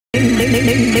Hey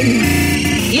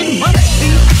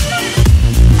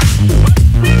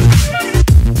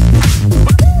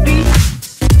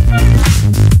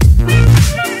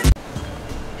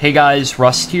guys,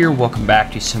 Rust here. Welcome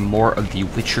back to some more of The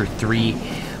Witcher 3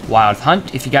 Wild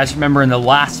Hunt. If you guys remember in the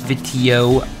last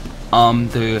video,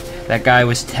 that guy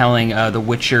was telling the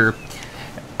Witcher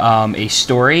a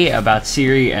story about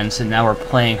Ciri, and so now we're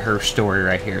playing her story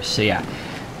right here. So yeah,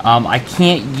 I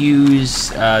can't use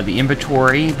the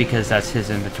inventory because that's his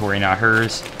inventory, not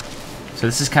hers. So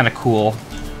this is kind of cool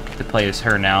to play as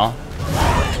her now.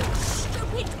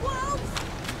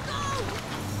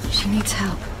 She needs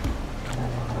help.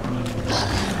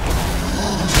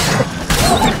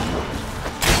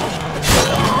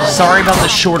 Sorry about the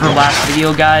shorter last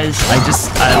video, guys.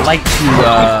 I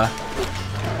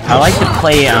like to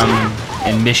play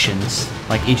in missions,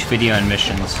 like each video in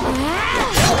missions.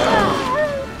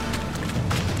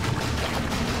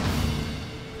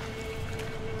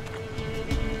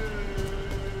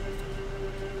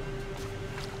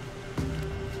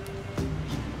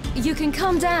 You can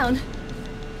calm down.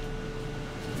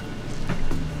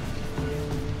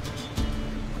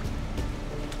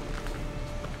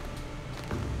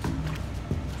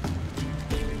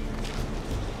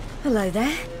 Hello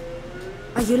there.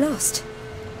 Are you lost?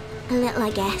 A little,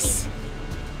 I guess.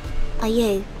 Are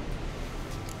you?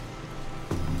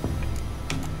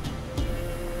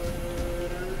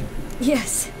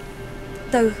 Yes.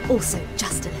 Though also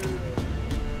just a little.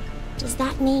 Does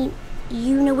that mean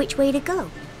you know which way to go?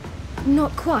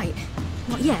 Not quite.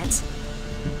 Not yet.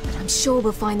 But I'm sure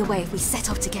we'll find the way if we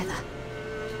set off together.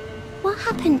 What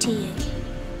happened to you?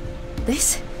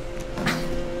 This?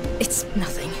 It's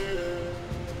nothing.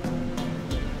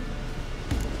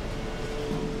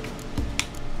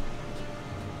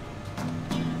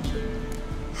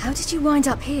 How did you wind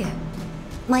up here?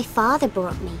 My father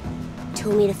brought me.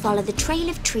 Told me to follow the trail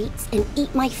of treats and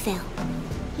eat my fill.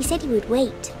 He said he would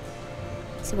wait.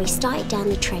 So I started down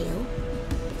the trail.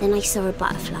 Then I saw a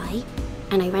butterfly,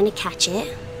 and I ran to catch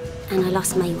it, and I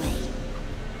lost my way.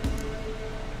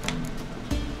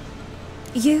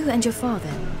 You and your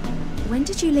father, when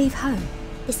did you leave home?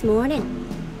 This morning.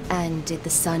 And did the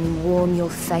sun warm your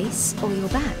face or your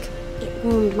back? It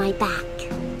warmed my back.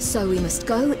 So we must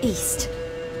go east.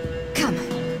 Come,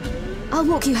 I'll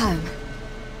walk you home.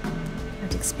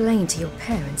 And explain to your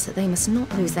parents that they must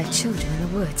not lose their children in the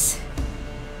woods.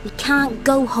 We can't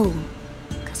go home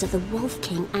because of the Wolf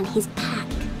King and his pack.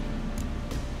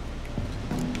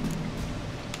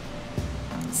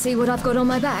 See what I've got on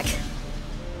my back?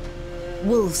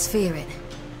 Wolves fear it.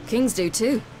 Kings do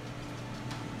too.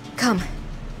 Come,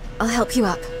 I'll help you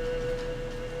up.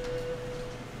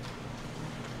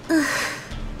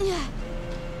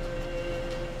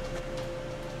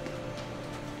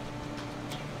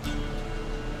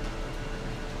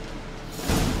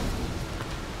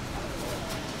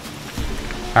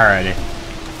 Alrighty.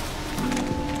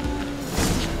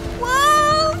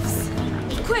 Wolves!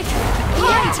 Quick,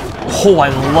 hide! Oh, I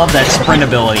love that sprint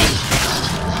ability.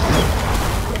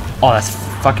 Oh, that's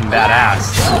fucking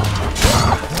badass.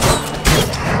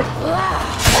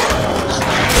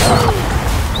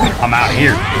 I'm out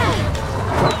here.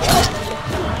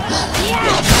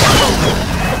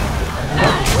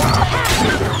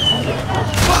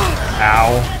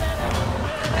 Ow.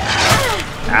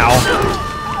 Ow.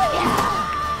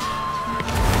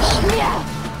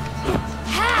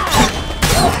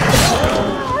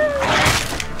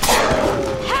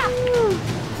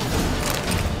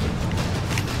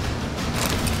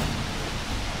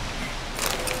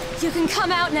 You can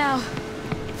come out now.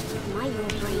 My,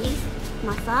 you're brave.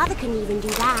 My father couldn't even do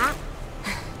that.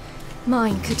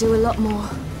 Mine could do a lot more.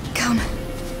 Come.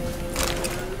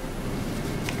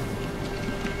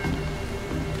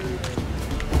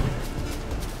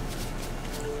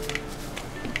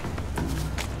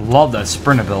 Love that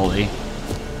sprint ability.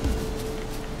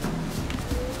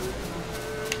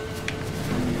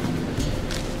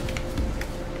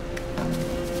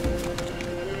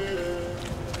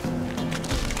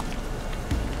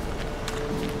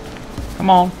 Come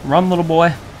on, run, little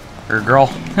boy. Or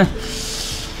girl.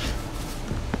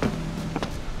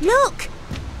 Look!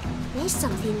 There's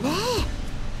something there.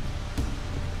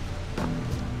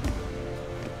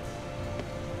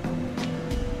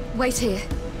 Wait here.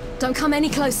 Don't come any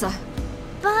closer.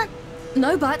 But...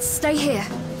 No buts, stay here.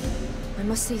 I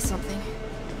must see something.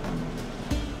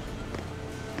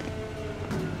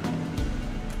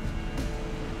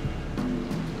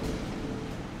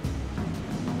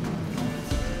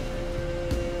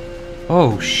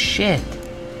 Oh, shit.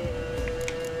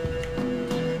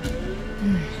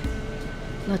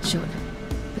 Bloodshot,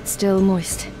 but still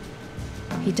moist.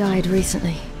 He died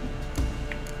recently.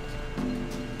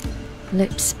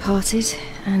 Lips parted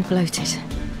and bloated.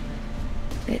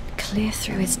 Bit clear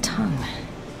through his tongue.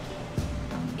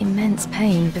 Immense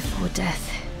pain before death.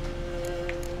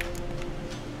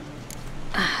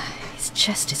 His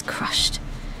chest is crushed.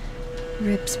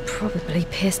 Ribs probably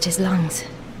pierced his lungs.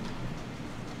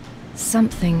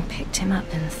 Something picked him up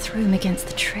and threw him against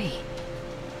the tree.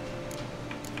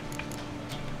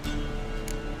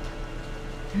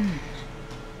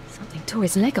 Something tore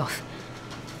his leg off.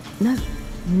 No,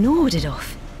 gnawed it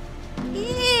off.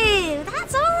 Ew,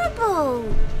 that's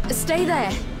horrible! Stay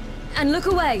there, and look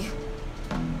away.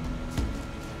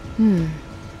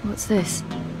 What's this?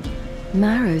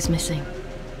 Marrow's missing.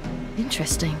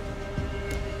 Interesting.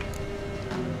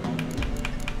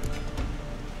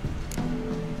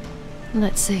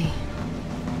 Let's see.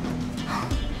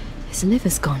 His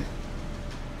liver's gone.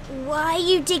 Why are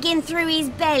you digging through his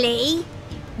belly?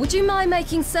 Would you mind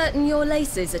making certain your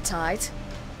laces are tied?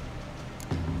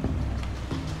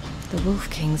 The Wolf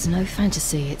King's no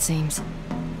fantasy, it seems.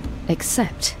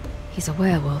 Except he's a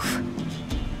werewolf.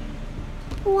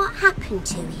 What happened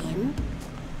to him?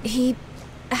 He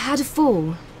had a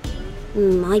fall.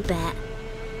 I bet.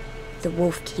 The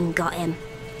Wolf King got him.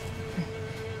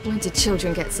 When did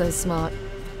children get so smart?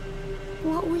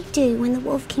 What will we do when the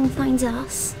Wolf King finds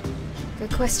us?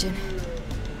 Good question.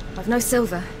 I've no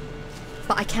silver,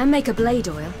 but I can make a blade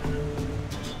oil.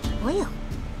 Oil?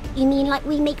 You mean like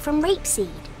we make from rapeseed?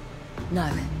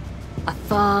 No, a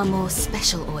far more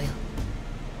special oil.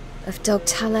 Of dog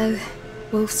tallow,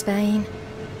 wolf's bane,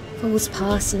 fool's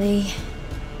parsley,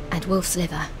 and wolf's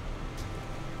liver.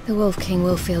 The Wolf King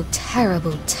will feel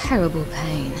terrible, terrible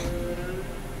pain.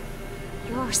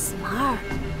 You're smart.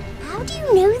 How do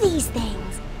you know these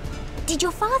things? Did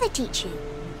your father teach you?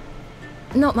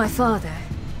 Not my father.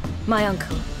 My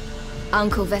uncle.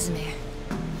 Uncle Vesemir.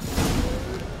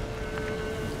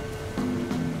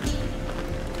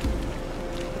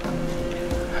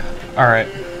 Alright.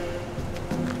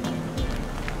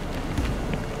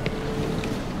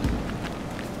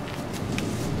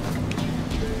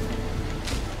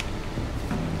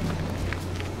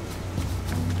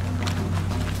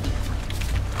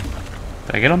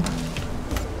 Did I get him?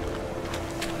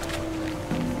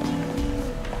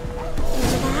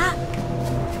 That?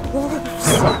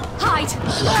 Wolves. Hide!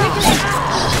 Quickly!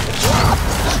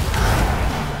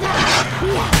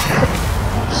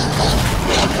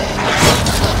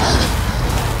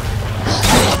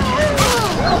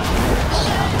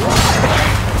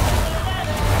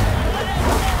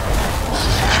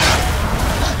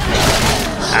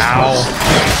 Ow.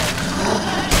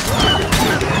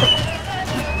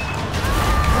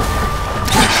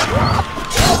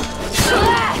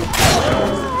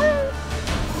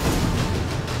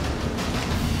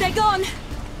 They're gone!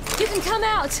 You can come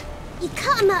out! You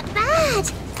cut him up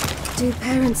bad! Do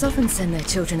parents often send their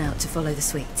children out to follow the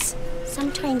sweets?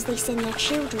 Sometimes they send their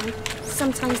children,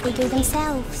 sometimes they go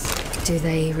themselves. Do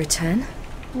they return?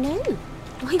 No.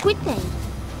 Why would they?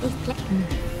 They've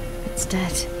It's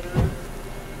dead.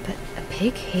 But a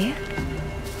pig here?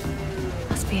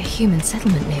 Must be a human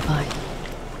settlement nearby.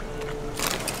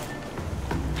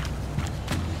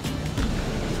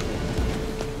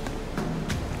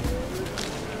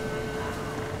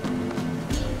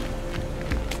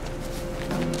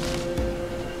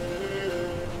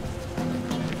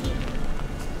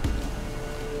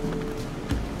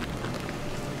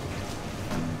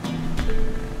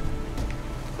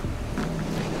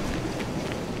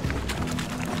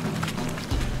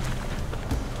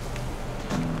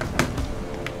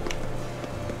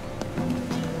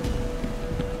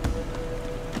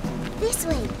 This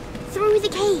way, through the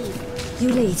cave. You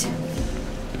lead.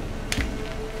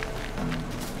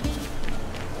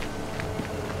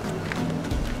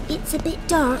 It's a bit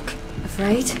dark.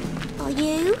 Afraid? Are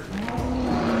you?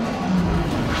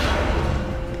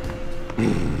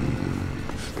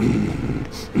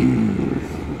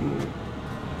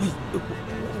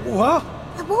 What?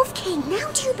 The Wolf King,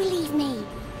 now do you believe me?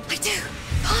 I do!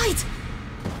 Hide!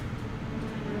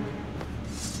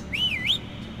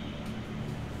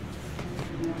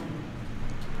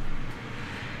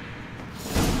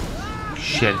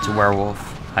 Shit, it's a werewolf,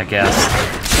 I guess.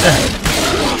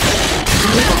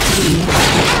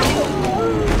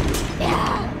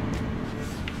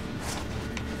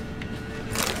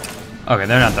 Okay,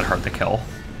 they're not that hard to kill.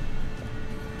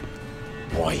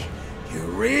 Boy, you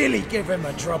really give him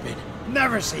a drubbing.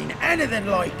 Never seen anything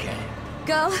like it.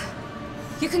 Girl,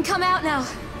 you can come out now.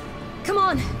 Come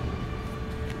on.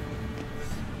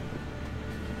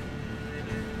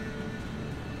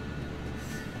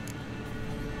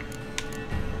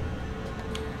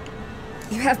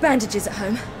 You have bandages at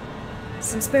home?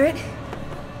 Some spirit?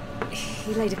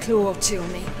 He laid a claw or two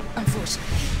on me,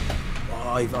 unfortunately.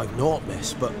 I've not,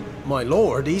 miss, but my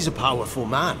lord, he's a powerful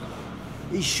man.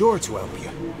 He's sure to help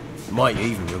you. Might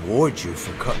even reward you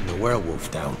for cutting the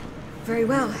werewolf down. Very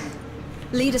well.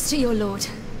 Lead us to your lord.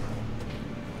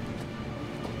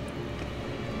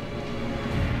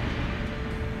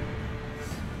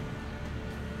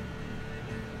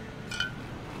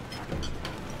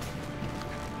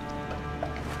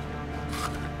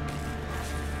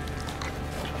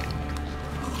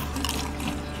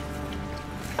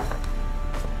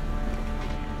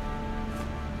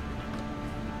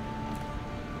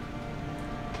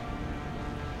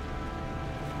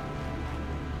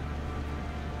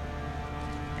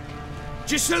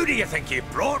 Just who do you think you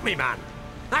brought me, man?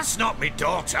 That's not me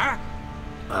daughter.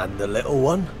 And the little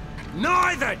one?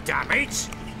 Neither, damn it!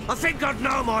 I think I'd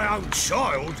know my own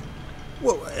child.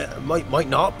 Well, might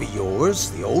not be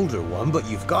yours, the older one, but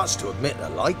you've got to admit the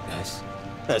likeness.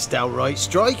 That's downright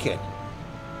striking.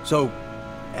 So,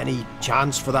 any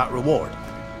chance for that reward?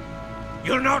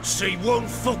 You'll not see one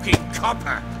fucking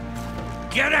copper.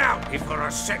 Get out before I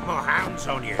set my hounds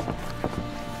on you.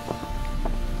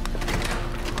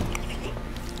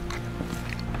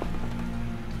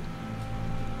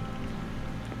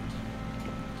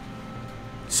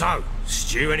 So,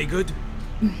 stew any good?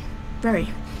 Very.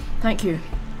 Thank you.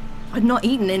 I'd not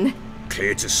eaten in...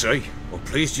 Clear to see. I'm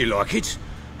pleased you like it.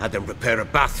 Had them prepare a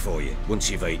bath for you once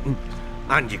you've eaten.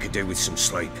 And you could do with some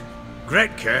sleep.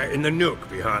 Gretka in the nook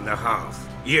behind the hearth.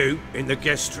 You in the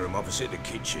guest room opposite the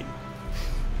kitchen.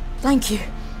 Thank you.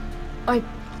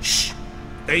 Shh.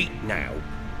 Eat now.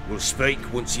 We'll speak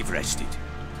once you've rested.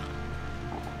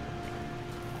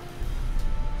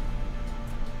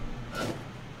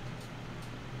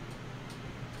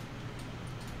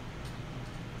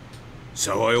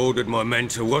 So I ordered my men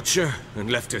to watch her and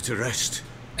left her to rest.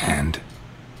 And?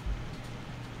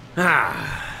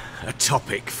 A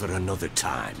topic for another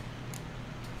time.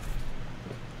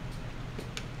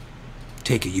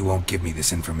 Take it you won't give me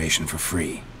this information for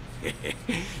free.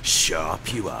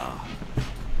 Sharp you are.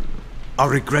 I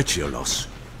regret your loss.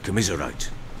 Commiserate.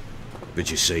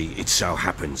 But you see, it so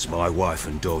happens my wife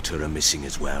and daughter are missing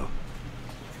as well.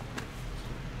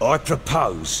 I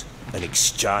propose an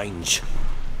exchange.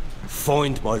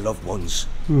 Find my loved ones,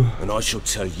 and I shall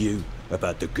tell you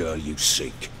about the girl you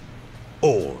seek.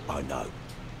 All I know.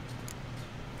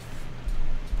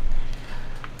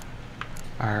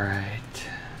 Alright.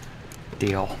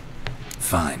 Deal.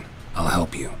 Fine. I'll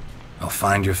help you. I'll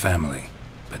find your family,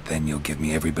 but then you'll give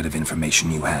me every bit of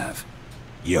information you have.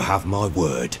 You have my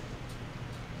word.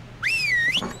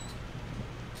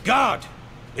 Guard!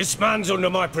 This man's under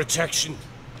my protection.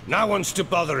 No one's to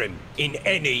bother him in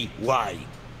any way.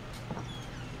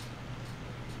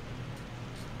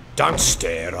 Don't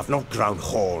stare, I've not grown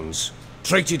horns.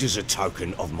 Treat it as a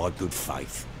token of my good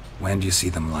faith. When did you see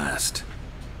them last?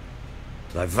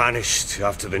 They vanished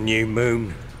after the new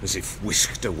moon, as if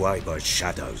whisked away by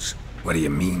shadows. What do you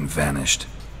mean, vanished?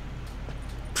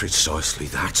 Precisely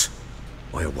that.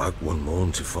 I awoke one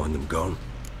morn to find them gone.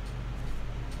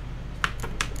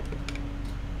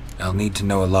 I'll need to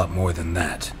know a lot more than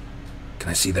that. Can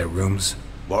I see their rooms?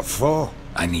 What for?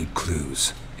 I need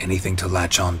clues. Anything to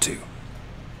latch onto.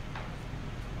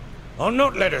 I'll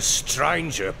not let a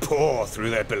stranger pore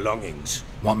through their belongings.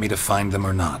 Want me to find them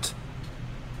or not?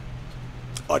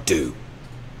 I do.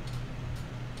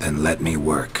 Then let me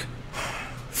work.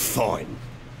 Fine.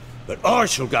 But I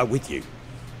shall go with you.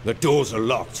 The doors are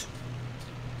locked.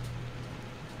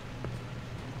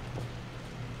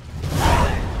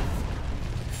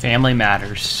 Family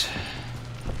matters.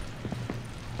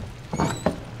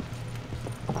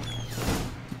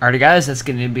 Alrighty guys, that's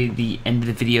going to be the end of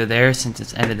the video there since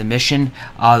it's end of the mission.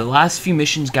 The last few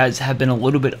missions, guys, have been a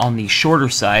little bit on the shorter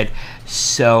side,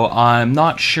 so I'm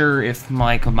not sure if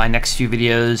like my next few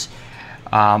videos,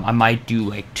 I might do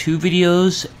like 2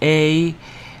 videos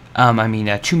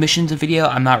two missions a video.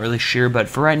 I'm not really sure, but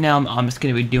for right now, I'm just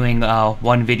going to be doing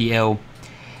 1 video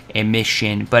a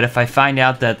mission. But if I find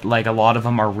out that like a lot of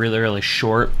them are really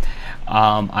short,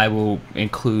 I will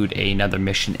include another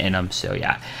mission in them. So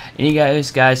yeah,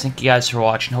 anyways guys, thank you guys for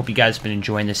watching. Hope you guys have been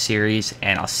enjoying this series,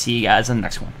 and I'll see you guys in the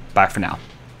next one. Bye for now.